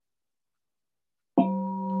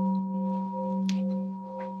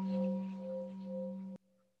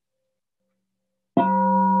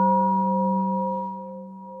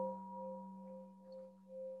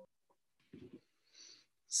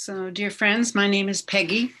So, dear friends, my name is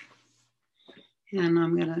Peggy, and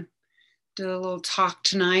I'm going to do a little talk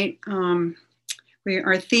tonight.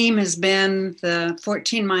 Our theme has been the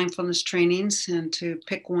 14 mindfulness trainings, and to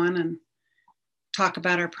pick one and talk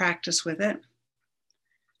about our practice with it.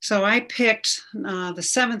 So I picked the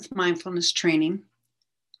 7th mindfulness training,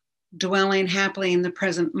 Dwelling Happily in the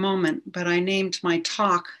Present Moment, but I named my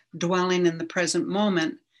talk Dwelling in the Present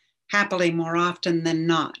Moment, Happily More Often Than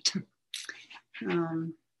Not.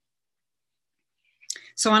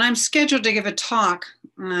 So when I'm scheduled to give a talk,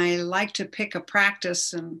 I like to pick a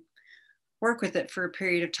practice and work with it for a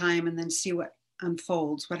period of time and then see what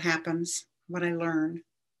unfolds, what happens, what I learn.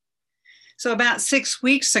 So about 6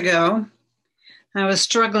 weeks ago, I was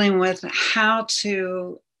struggling with how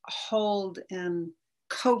to hold and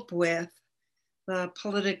cope with the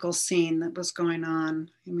political scene that was going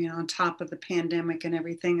on, on top of the pandemic and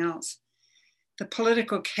everything else. The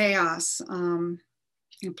political chaos and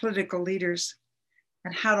political leaders,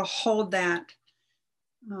 and how to hold that.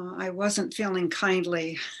 I wasn't feeling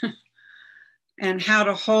kindly, and how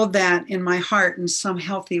to hold that in my heart in some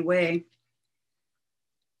healthy way.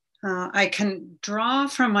 I can draw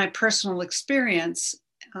from my personal experience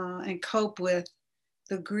and cope with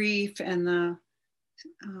the grief and the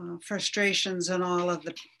frustrations and all of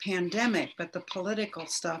the pandemic, but the political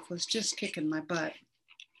stuff was just kicking my butt.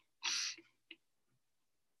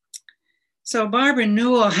 So Barbara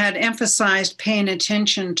Newell had emphasized paying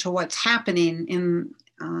attention to what's happening in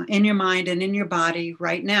your mind and in your body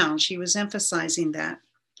right now. She was emphasizing that.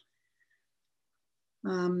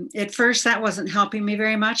 At first, that wasn't helping me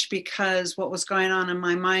very much because what was going on in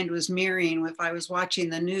my mind was mirroring. If I was watching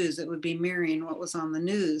the news, it would be mirroring what was on the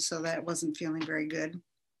news. So that wasn't feeling very good.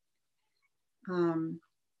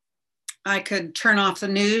 I could turn off the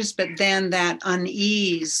news, but then that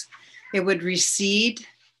unease, it would recede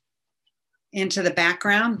into the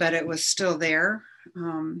background, but it was still there,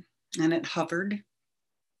 and it hovered.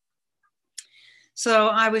 So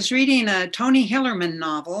I was reading a Tony Hillerman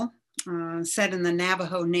novel set in the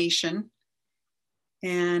Navajo Nation,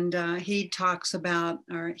 and he talks about,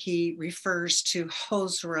 or he refers to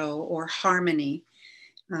Hosro or harmony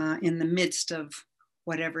in the midst of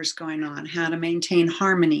whatever's going on, how to maintain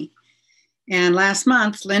harmony. And last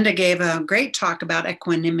month, Linda gave a great talk about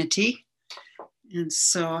equanimity. And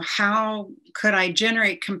so how could I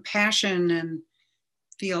generate compassion and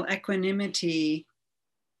feel equanimity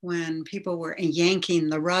when people were yanking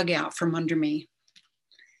the rug out from under me?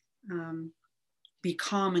 Be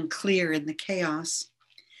calm and clear in the chaos.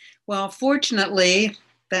 Well, fortunately,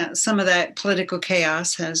 that some of that political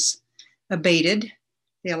chaos has abated.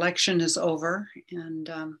 The election is over and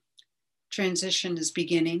transition is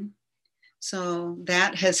beginning. So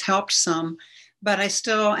that has helped some. But I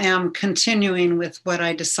still am continuing with what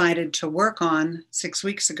I decided to work on 6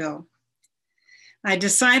 weeks ago. I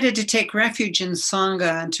decided to take refuge in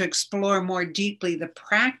Sangha and to explore more deeply the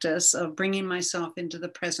practice of bringing myself into the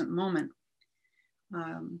present moment.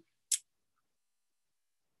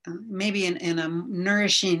 Maybe in a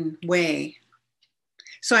nourishing way.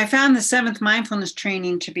 So I found the 7th mindfulness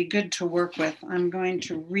training to be good to work with. I'm going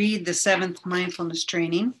to read the 7th mindfulness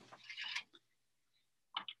training.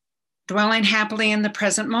 Dwelling happily in the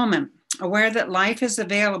present moment. Aware that life is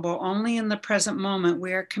available only in the present moment,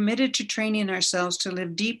 we are committed to training ourselves to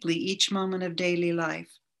live deeply each moment of daily life.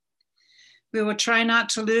 We will try not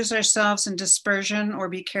to lose ourselves in dispersion or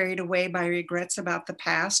be carried away by regrets about the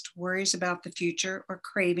past, worries about the future, or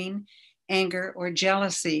craving, anger, or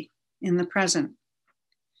jealousy in the present.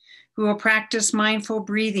 We will practice mindful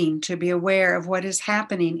breathing to be aware of what is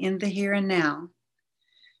happening in the here and now.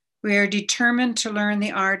 We are determined to learn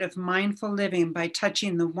the art of mindful living by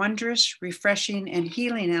touching the wondrous, refreshing, and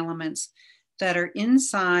healing elements that are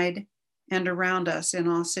inside and around us in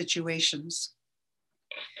all situations.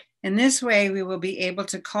 In this way, we will be able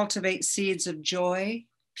to cultivate seeds of joy,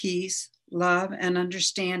 peace, love, and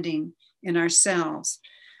understanding in ourselves,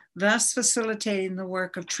 thus facilitating the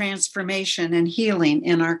work of transformation and healing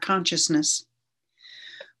in our consciousness.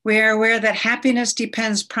 We are aware that happiness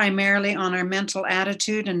depends primarily on our mental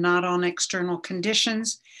attitude and not on external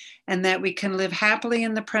conditions, and that we can live happily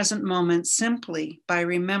in the present moment simply by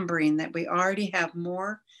remembering that we already have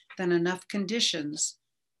more than enough conditions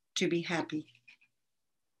to be happy.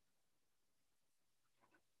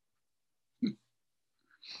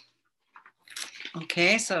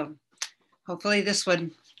 Okay, so hopefully this would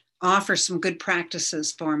offer some good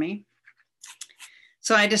practices for me.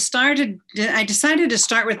 So I decided to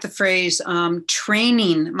start with the phrase,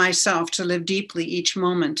 training myself to live deeply each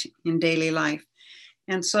moment in daily life.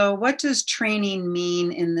 And so what does training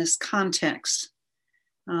mean in this context?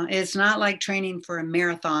 It's not like training for a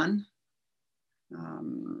marathon.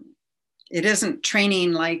 It isn't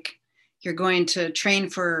training like you're going to train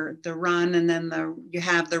for the run and then you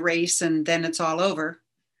have the race and then it's all over.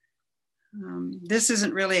 This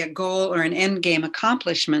isn't really a goal or an end game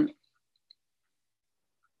accomplishment.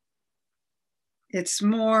 It's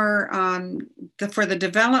more for the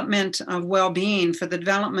development of well-being, for the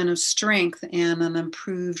development of strength and an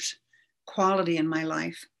improved quality in my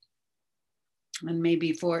life, and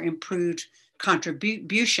maybe for improved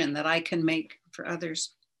contribution that I can make for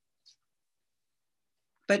others.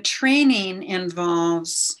 But training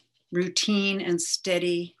involves routine and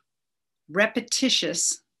steady,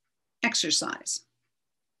 repetitious exercise.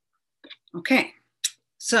 Okay,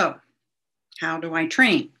 so how do I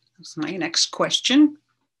train? That's my next question.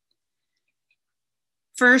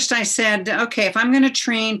 First, I said, okay, if I'm going to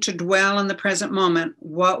train to dwell in the present moment,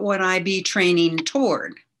 what would I be training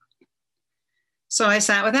toward? So I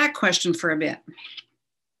sat with that question for a bit.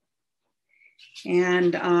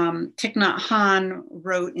 And Thich Nhat Hanh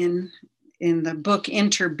wrote in the book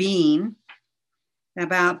Interbeing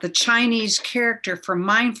about the Chinese character for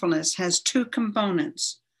mindfulness has two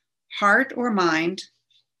components, heart or mind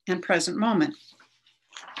and present moment.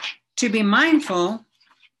 To be mindful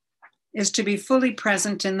is to be fully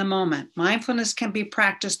present in the moment. Mindfulness can be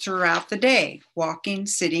practiced throughout the day, walking,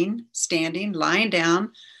 sitting, standing, lying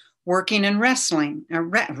down, working and resting.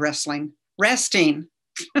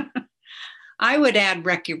 I would add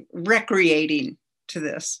recreating to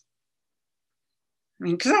this. I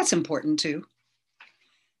mean, because that's important too.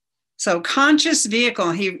 So conscious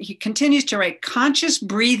vehicle, he continues to write, conscious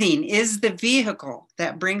breathing is the vehicle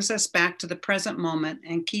that brings us back to the present moment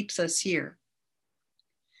and keeps us here.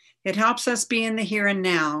 It helps us be in the here and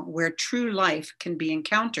now where true life can be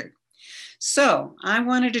encountered. So I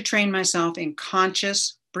wanted to train myself in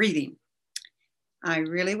conscious breathing. I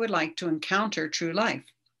really would like to encounter true life.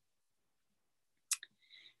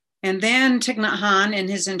 And then Thich Nhat Hanh, in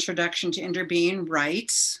his introduction to Interbeing,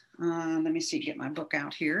 writes, let me see, get my book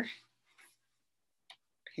out here.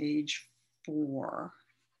 Page 4.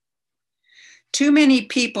 Too many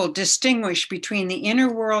people distinguish between the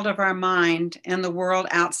inner world of our mind and the world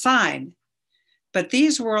outside, but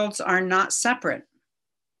these worlds are not separate.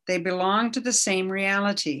 They belong to the same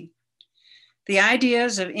reality. The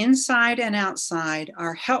ideas of inside and outside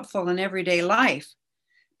are helpful in everyday life,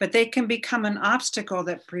 but they can become an obstacle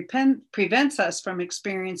that prevents us from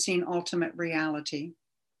experiencing ultimate reality.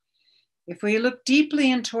 If we look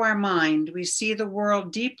deeply into our mind, we see the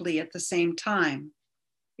world deeply at the same time.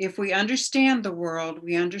 If we understand the world,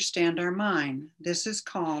 we understand our mind. This is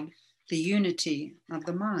called the unity of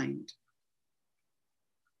the mind.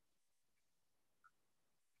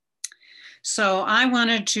 So I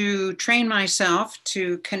wanted to train myself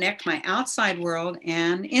to connect my outside world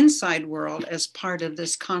and inside world as part of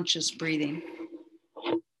this conscious breathing.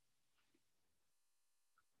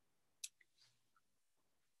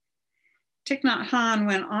 Thich Nhat Hanh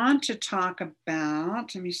went on to talk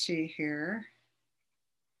about, let me see here.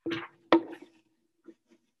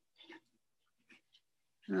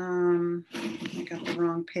 I got the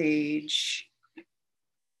wrong page.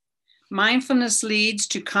 Mindfulness leads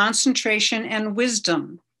to concentration and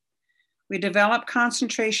wisdom. We develop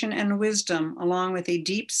concentration and wisdom along with a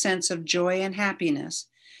deep sense of joy and happiness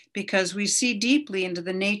because we see deeply into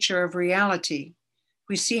the nature of reality.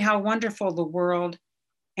 We see how wonderful the world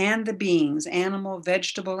and the beings, animal,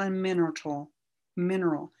 vegetable, and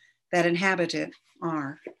mineral that inhabit it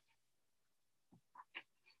are.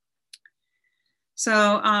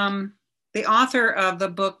 So the author of the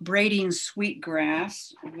book Braiding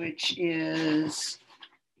Sweetgrass, which is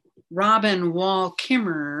Robin Wall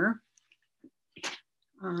Kimmerer,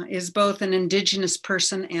 is both an indigenous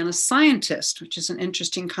person and a scientist, which is an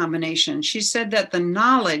interesting combination. She said that the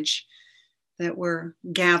knowledge that we're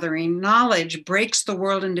gathering, knowledge breaks the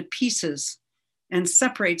world into pieces and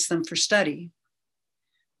separates them for study.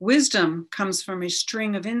 Wisdom comes from a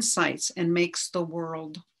string of insights and makes the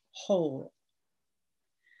world whole.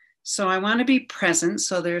 So I want to be present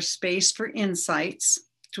so there's space for insights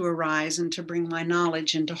to arise and to bring my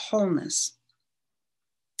knowledge into wholeness.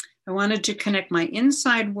 I wanted to connect my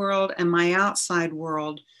inside world and my outside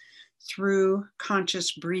world through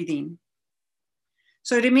conscious breathing.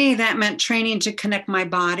 So to me, that meant training to connect my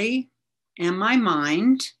body and my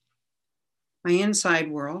mind, my inside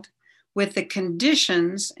world, with the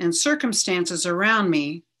conditions and circumstances around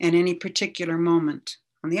me in any particular moment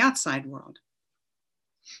on the outside world.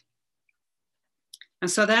 And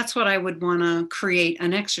so that's what I would want to create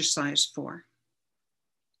an exercise for.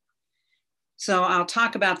 So I'll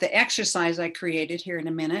talk about the exercise I created here in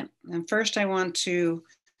a minute. And first I want to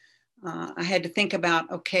I had to think about,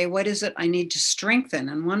 okay, what is it I need to strengthen?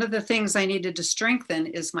 And one of the things I needed to strengthen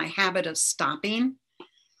is my habit of stopping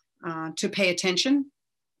to pay attention.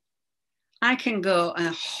 I can go a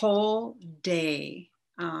whole day.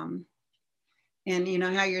 And you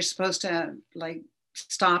know how you're supposed to like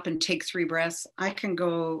stop and take 3 breaths? I can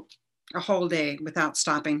go a whole day without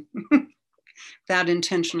stopping, without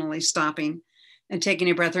intentionally stopping and taking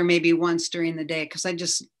a breath, or maybe once during the day, because I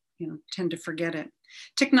just, tend to forget it.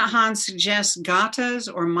 Thich Nhat Hanh suggests gathas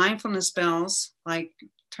or mindfulness bells, like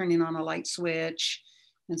turning on a light switch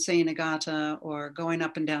and saying a gatha, or going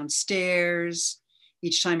up and down stairs.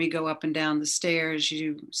 Each time you go up and down the stairs,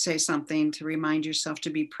 you say something to remind yourself to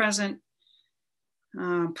be present.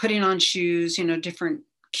 Putting on shoes, different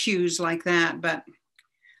cues like that, but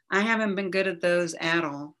I haven't been good at those at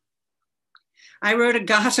all. I wrote a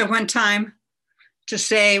gatha one time to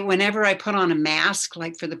say whenever I put on a mask,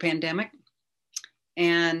 like for the pandemic,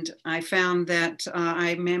 and I found that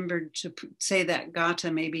I remembered to say that gatha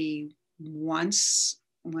maybe once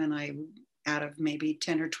out of maybe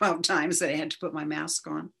 10 or 12 times that I had to put my mask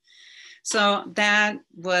on. So that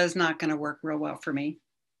was not going to work real well for me.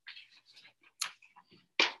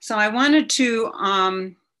 So I wanted to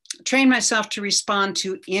train myself to respond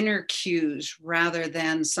to inner cues rather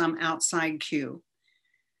than some outside cue.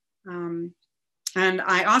 And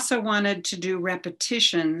I also wanted to do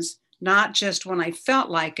repetitions, not just when I felt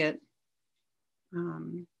like it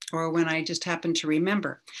or when I just happened to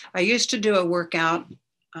remember. I used to do a workout.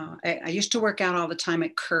 I used to work out all the time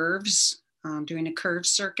at Curves, doing a curve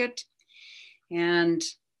circuit. And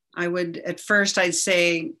I would, at first I'd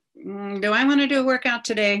say, do I want to do a workout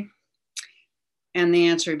today? And the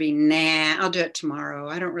answer would be, nah, I'll do it tomorrow.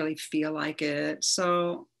 I don't really feel like it.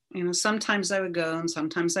 So, sometimes I would go and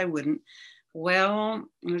sometimes I wouldn't. Well,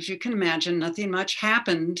 as you can imagine, nothing much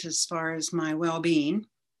happened as far as my well-being.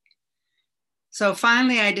 So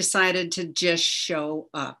finally, I decided to just show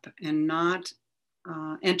up and not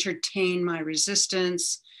entertain my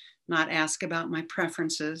resistance, not ask about my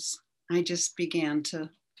preferences. I just began to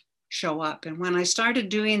show up. And when I started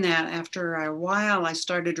doing that, after a while, I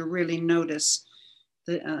started to really notice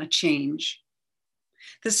the change.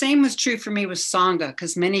 The same was true for me with Sangha,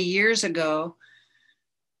 because many years ago,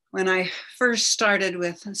 when I first started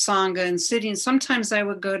with Sangha and sitting, sometimes I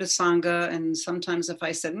would go to Sangha, and sometimes if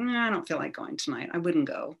I said, I don't feel like going tonight, I wouldn't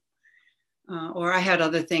go. Or I had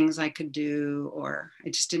other things I could do, or I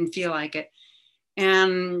just didn't feel like it.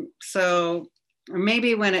 And so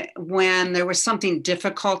maybe when there was something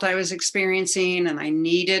difficult I was experiencing and I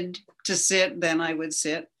needed to sit, then I would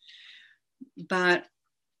sit. But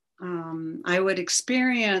I would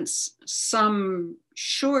experience some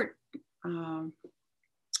short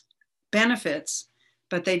benefits,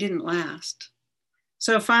 but they didn't last.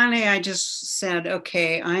 So finally, I just said,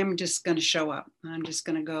 okay, I'm just going to show up. I'm just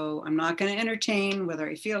going to go. I'm not going to entertain whether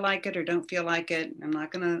I feel like it or don't feel like it. I'm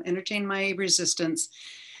not going to entertain my resistance.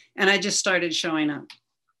 And I just started showing up.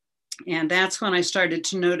 And that's when I started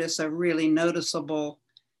to notice a really noticeable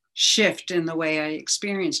shift in the way I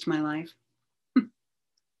experienced my life.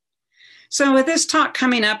 So with this talk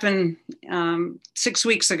coming up, and 6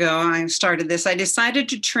 weeks ago, I started this, I decided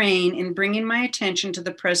to train in bringing my attention to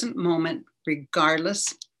the present moment,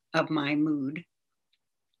 regardless of my mood.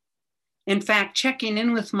 In fact, checking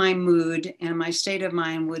in with my mood and my state of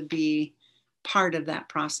mind would be part of that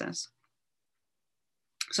process.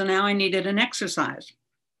 So now I needed an exercise.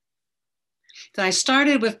 So I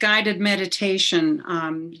started with guided meditation.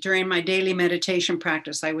 During my daily meditation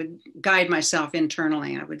practice, I would guide myself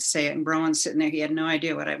internally. I would say it, and Rowan's sitting there. He had no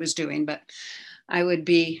idea what I was doing, but I would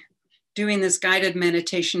be doing this guided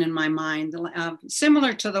meditation in my mind,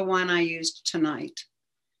 similar to the one I used tonight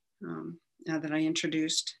that I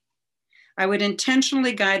introduced. I would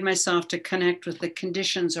intentionally guide myself to connect with the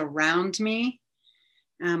conditions around me,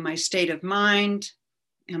 my state of mind,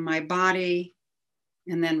 and my body,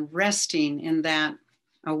 and then resting in that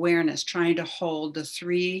awareness, trying to hold the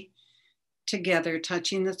 3 together,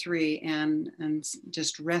 touching the 3, and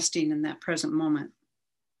just resting in that present moment.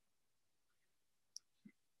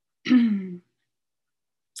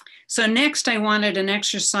 So next, I wanted an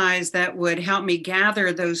exercise that would help me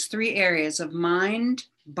gather those 3 areas of mind,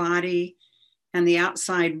 body, and the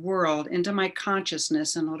outside world into my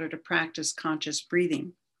consciousness in order to practice conscious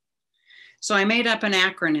breathing. So I made up an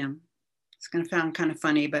acronym. It's going to sound kind of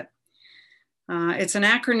funny, but it's an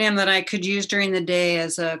acronym that I could use during the day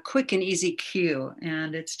as a quick and easy cue.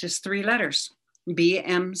 And it's just 3 letters,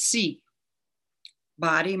 BMC,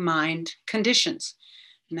 body, mind, conditions.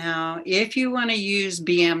 Now, if you want to use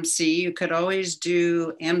BMC, you could always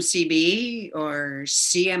do MCB or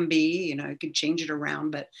CMB, you could change it around,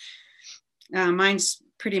 but Mine's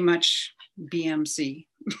pretty much BMC.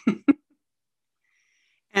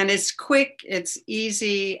 And it's quick, it's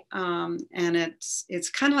easy, and it's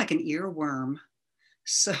kind of like an earworm.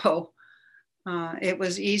 So it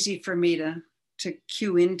was easy for me to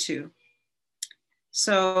cue into.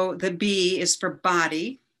 So the B is for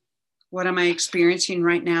body. What am I experiencing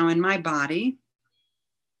right now in my body?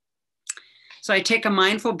 So I take a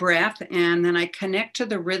mindful breath and then I connect to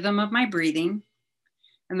the rhythm of my breathing.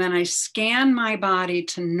 And then I scan my body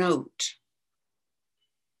to note,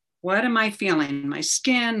 what am I feeling? My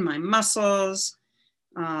skin, my muscles,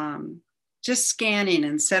 just scanning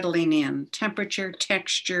and settling in. Temperature,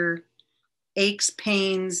 texture, aches,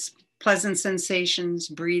 pains, pleasant sensations,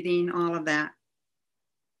 breathing, all of that.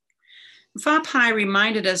 Pha Pai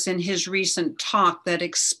reminded us in his recent talk that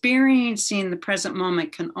experiencing the present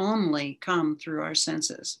moment can only come through our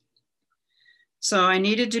senses. So I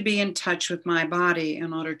needed to be in touch with my body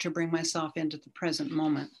in order to bring myself into the present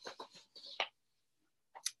moment.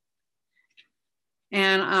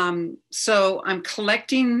 And so I'm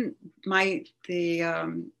collecting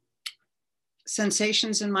the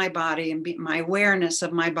sensations in my body and my awareness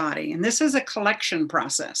of my body. And this is a collection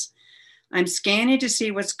process. I'm scanning to see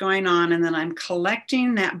what's going on, and then I'm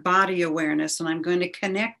collecting that body awareness, and I'm going to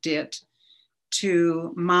connect it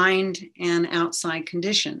to mind and outside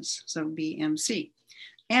conditions. So BMC.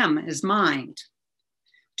 M is mind.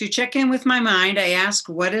 To check in with my mind, I ask,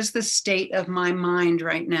 what is the state of my mind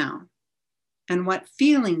right now? And what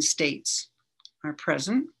feeling states are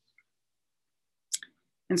present?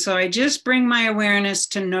 And so I just bring my awareness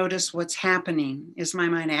to notice what's happening. Is my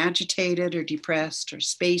mind agitated or depressed or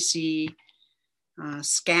spacey,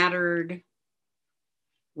 scattered,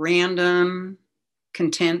 random,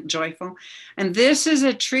 content, joyful? And this is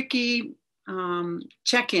a tricky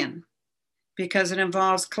check-in because it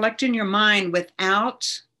involves collecting your mind without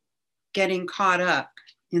getting caught up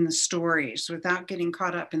in the stories, without getting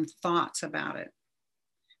caught up in thoughts about it.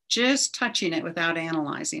 Just touching it without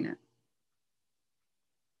analyzing it.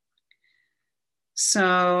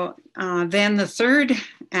 So then the third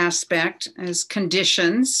aspect is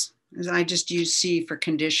conditions. I just use C for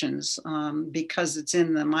conditions because it's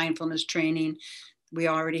in the mindfulness training. We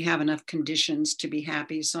already have enough conditions to be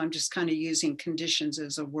happy. So I'm just kind of using conditions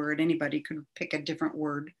as a word. Anybody could pick a different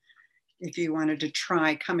word if you wanted to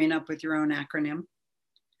try coming up with your own acronym.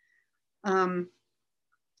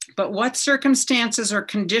 But what circumstances or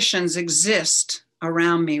conditions exist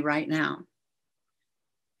around me right now?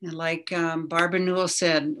 And like Barbara Newell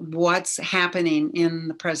said, what's happening in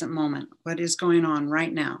the present moment? What is going on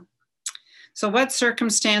right now? So what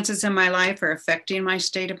circumstances in my life are affecting my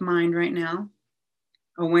state of mind right now?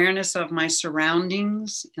 Awareness of my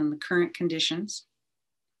surroundings and the current conditions.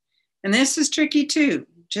 And this is tricky too,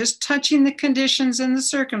 just touching the conditions and the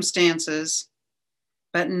circumstances,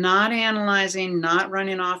 but not analyzing, not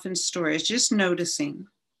running off in stories, just noticing.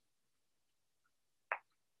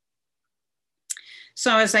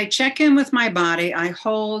 So as I check in with my body, I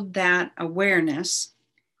hold that awareness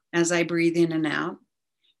as I breathe in and out.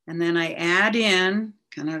 And then I add in,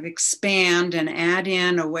 kind of expand and add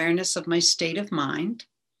in awareness of my state of mind.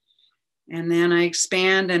 And then I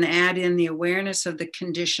expand and add in the awareness of the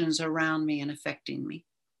conditions around me and affecting me.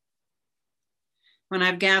 When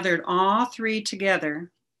I've gathered all three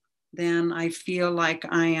together, then I feel like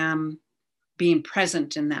I am being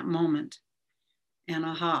present in that moment. And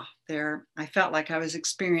there, I felt like I was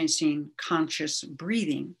experiencing conscious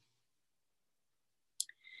breathing.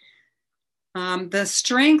 The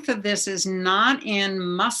strength of this is not in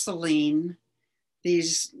muscling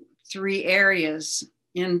these three areas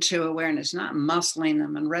into awareness, not muscling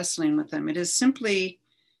them and wrestling with them. It is simply,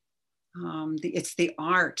 it's the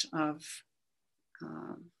art of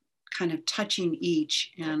kind of touching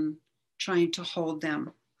each and trying to hold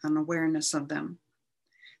them, an awareness of them.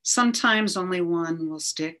 Sometimes only one will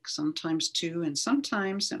stick, sometimes two, and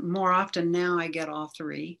sometimes, more often now, I get all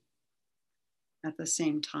three at the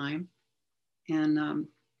same time. And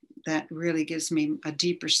that really gives me a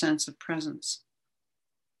deeper sense of presence.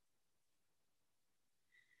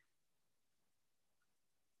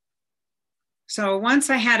 So once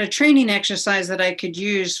I had a training exercise that I could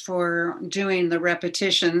use for doing the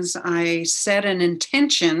repetitions, I set an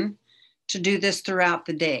intention to do this throughout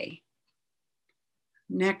the day.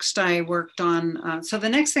 Next, I worked on, so the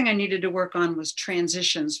next thing I needed to work on was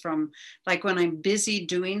transitions from, like when I'm busy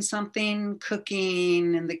doing something,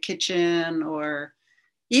 cooking in the kitchen, or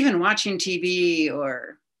even watching TV,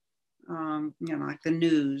 or, like the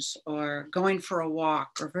news, or going for a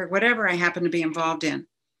walk, or whatever I happen to be involved in.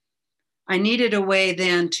 I needed a way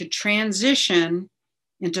then to transition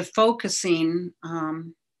into focusing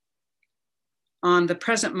on the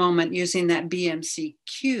present moment using that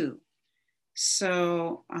BMCQ.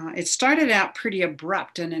 So it started out pretty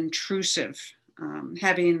abrupt and intrusive,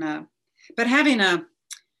 having a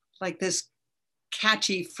like this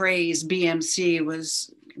catchy phrase BMC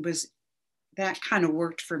was that kind of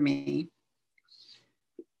worked for me.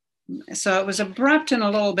 So it was abrupt and a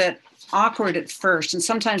little bit awkward at first. And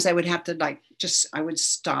sometimes I would have to I would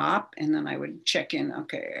stop and then I would check in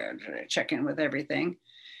with everything.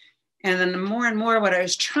 And then more and more what I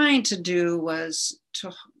was trying to do was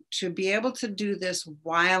to be able to do this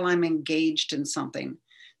while I'm engaged in something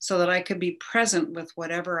so that I could be present with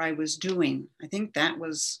whatever I was doing. I think that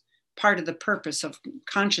was part of the purpose of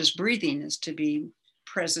conscious breathing, is to be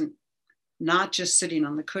present, not just sitting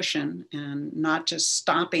on the cushion and not just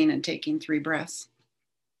stopping and taking 3 breaths.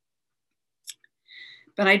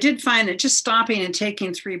 But I did find that just stopping and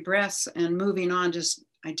taking 3 breaths and moving on,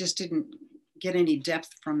 I just didn't get any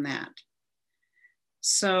depth from that.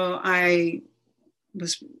 So I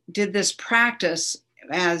did this practice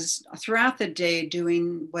as throughout the day,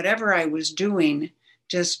 doing whatever I was doing,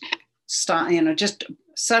 just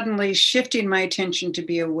suddenly shifting my attention to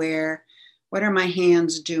be aware. What are my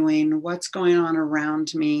hands doing? What's going on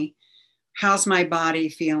around me? How's my body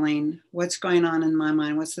feeling? What's going on in my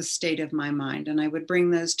mind? What's the state of my mind? And I would bring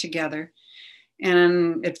those together.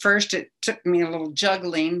 And at first it took me a little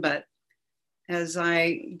juggling, but as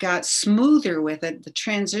I got smoother with it, the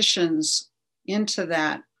transitions into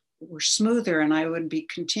that were smoother, and I would be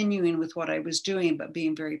continuing with what I was doing, but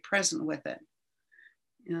being very present with it.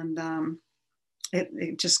 And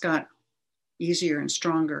it just got easier and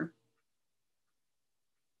stronger.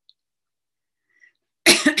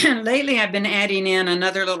 Lately, I've been adding in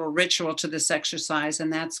another little ritual to this exercise,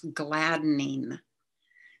 and that's gladdening.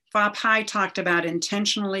 Phop Hai talked about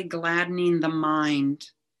intentionally gladdening the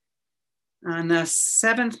mind. And the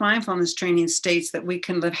 7th mindfulness training states that we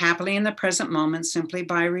can live happily in the present moment simply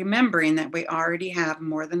by remembering that we already have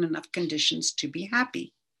more than enough conditions to be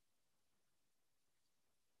happy.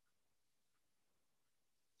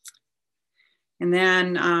 And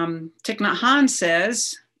then Thich Nhat Hanh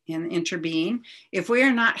says in Interbeing, if we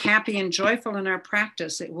are not happy and joyful in our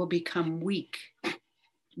practice, it will become weak.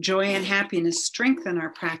 Joy and happiness strengthen our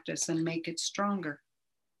practice and make it stronger.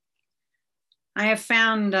 I have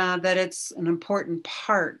found that it's an important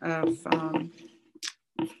part of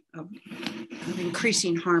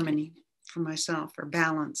increasing harmony for myself, or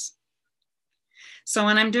balance. So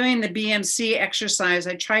when I'm doing the BMC exercise,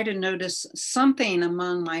 I try to notice something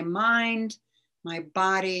among my mind, my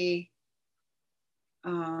body,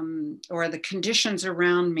 or the conditions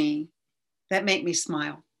around me that make me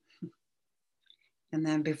smile. And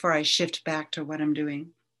then before I shift back to what I'm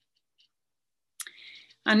doing.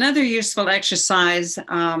 Another useful exercise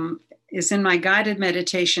is in my guided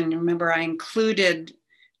meditation. Remember, I included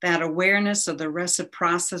that awareness of the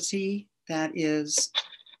reciprocity that is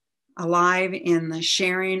alive in the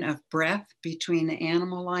sharing of breath between the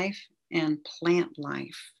animal life and plant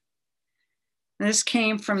life. This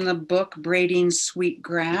came from the book Braiding Sweet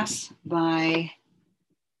Grass by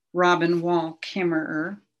Robin Wall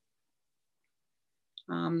Kimmerer.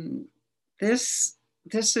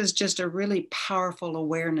 This is just a really powerful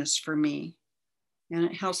awareness for me, and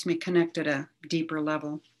it helps me connect at a deeper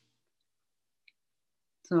level.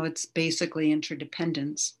 So it's basically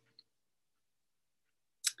interdependence.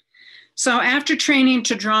 So after training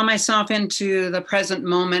to draw myself into the present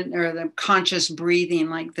moment, or the conscious breathing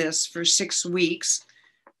like this for 6 weeks,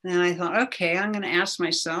 then I thought, okay, I'm going to ask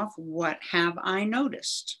myself, what have I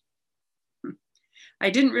noticed? I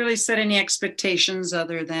didn't really set any expectations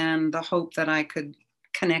other than the hope that I could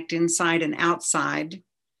connect inside and outside,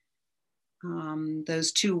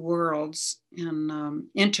 those 2 worlds, and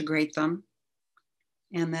integrate them,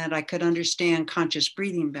 and that I could understand conscious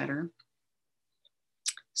breathing better.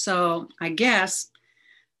 So I guess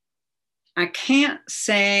I can't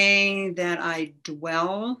say that I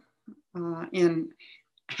dwell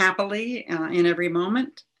happily in every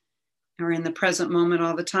moment or in the present moment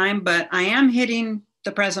all the time, but I am hitting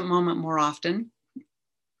the present moment more often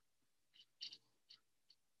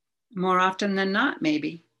than not,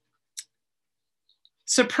 maybe.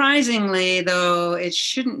 Surprisingly, though, it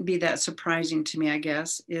shouldn't be that surprising to me, I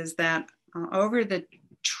guess, is that over the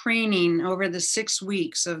training, over the 6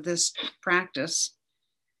 weeks of this practice,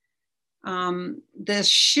 this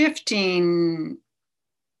shifting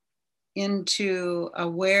into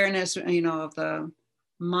awareness, of the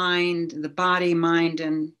mind, the body, mind,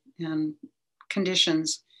 and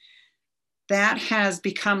conditions, that has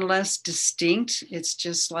become less distinct. It's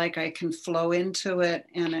just like I can flow into it,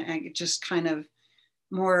 and I just kind of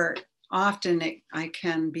more often I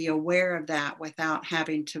can be aware of that without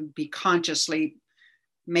having to be consciously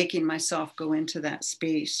making myself go into that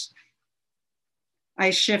space.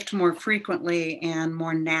 I shift more frequently and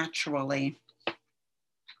more naturally.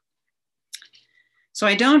 So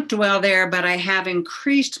I don't dwell there, but I have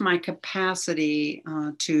increased my capacity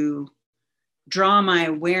to draw my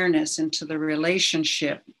awareness into the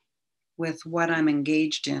relationship with what I'm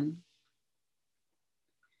engaged in.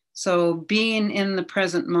 So being in the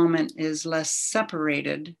present moment is less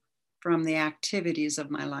separated from the activities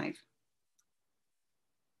of my life.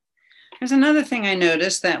 There's another thing I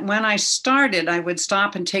noticed, that when I started, I would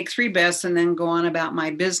stop and take 3 breaths and then go on about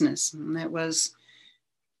my business. And it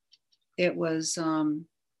was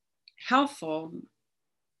helpful,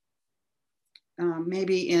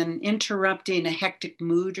 maybe in interrupting a hectic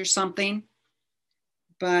mood or something.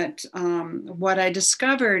 But what I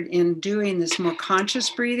discovered in doing this more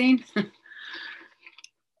conscious breathing,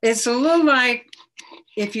 it's a little like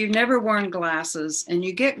if you've never worn glasses and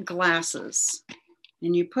you get glasses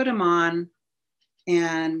and you put them on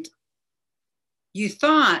and you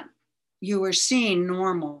thought you were seeing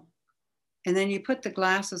normal. And then you put the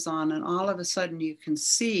glasses on and all of a sudden you can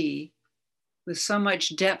see with so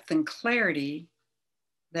much depth and clarity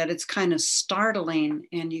that it's kind of startling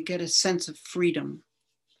and you get a sense of freedom.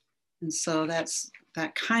 And so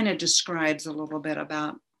that kind of describes a little bit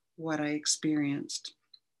about what I experienced.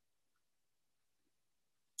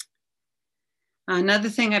 Another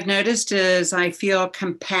thing I've noticed is I feel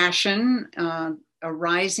compassion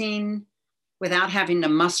arising without having to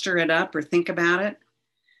muster it up or think about it.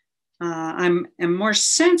 I'm more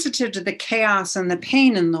sensitive to the chaos and the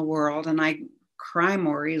pain in the world, and I cry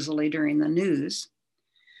more easily during the news.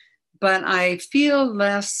 But I feel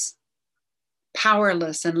less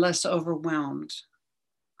powerless and less overwhelmed.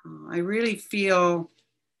 I really feel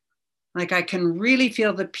like I can really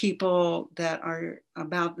feel the people that are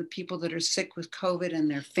sick with COVID and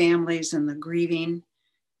their families and the grieving.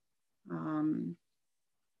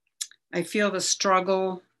 I feel the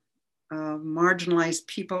struggle of marginalized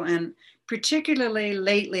people, and particularly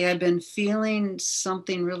lately, I've been feeling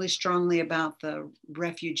something really strongly about the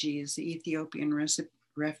refugees, the Ethiopian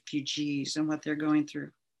refugees and what they're going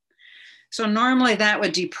through. So normally that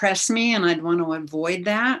would depress me and I'd want to avoid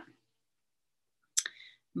that.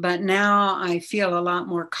 But now I feel a lot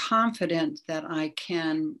more confident that I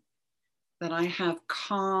have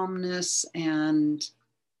calmness and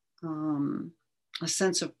a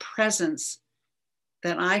sense of presence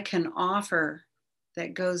that I can offer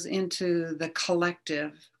that goes into the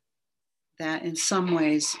collective, that in some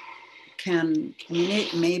ways can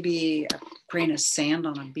maybe a grain of sand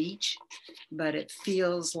on a beach, but it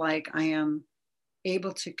feels like I am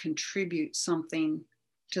able to contribute something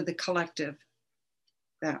to the collective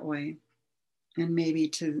that way, and maybe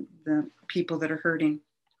to the people that are hurting.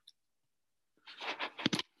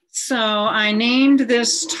 So I named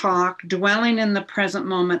this talk Dwelling in the Present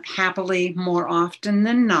Moment Happily More Often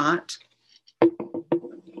Than Not.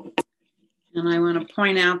 And I want to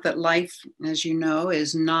point out that life, as you know,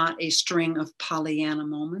 is not a string of Pollyanna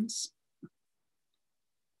moments.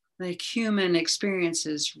 The human experience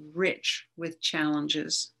is rich with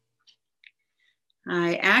challenges.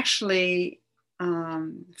 I actually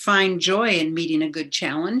find joy in meeting a good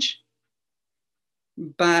challenge,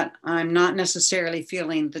 but I'm not necessarily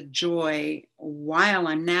feeling the joy while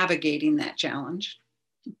I'm navigating that challenge.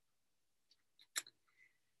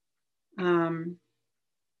 But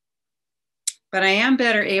I am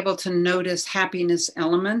better able to notice happiness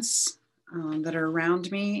elements that are around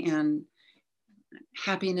me and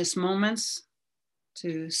happiness moments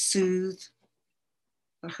to soothe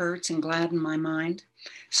the hurts and gladden my mind.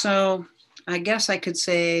 So I guess I could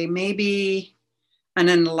say maybe an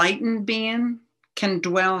enlightened being can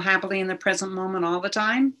dwell happily in the present moment all the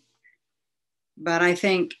time. But I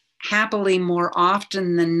think happily more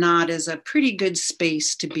often than not is a pretty good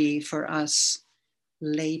space to be for us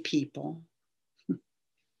lay people.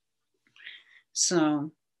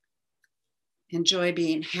 So enjoy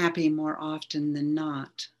being happy more often than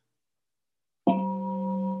not.